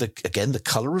the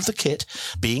colour of the kit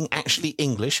being actually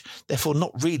English, therefore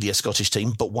not really a Scottish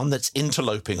team, but one that's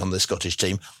interloping on the Scottish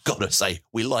team. Gotta say,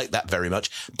 we like that very much.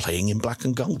 Playing in black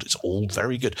and gold, it's all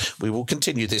very good. We will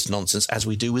continue this nonsense, as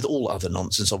we do with all other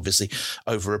nonsense, obviously,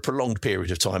 over a prolonged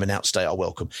period of time, and outstay our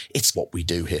welcome. It's what we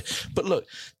do here. But look,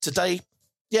 today,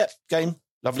 game,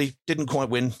 lovely, didn't quite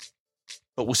win,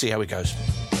 but we'll see how it goes.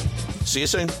 See you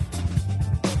soon.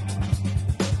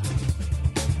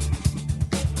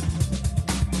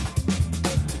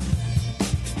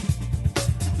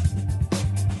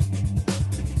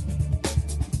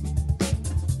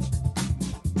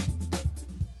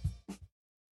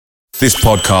 This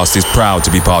podcast is proud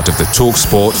to be part of the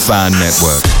TalkSport Fan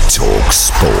Network.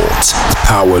 TalkSport.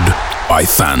 Powered by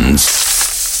fans.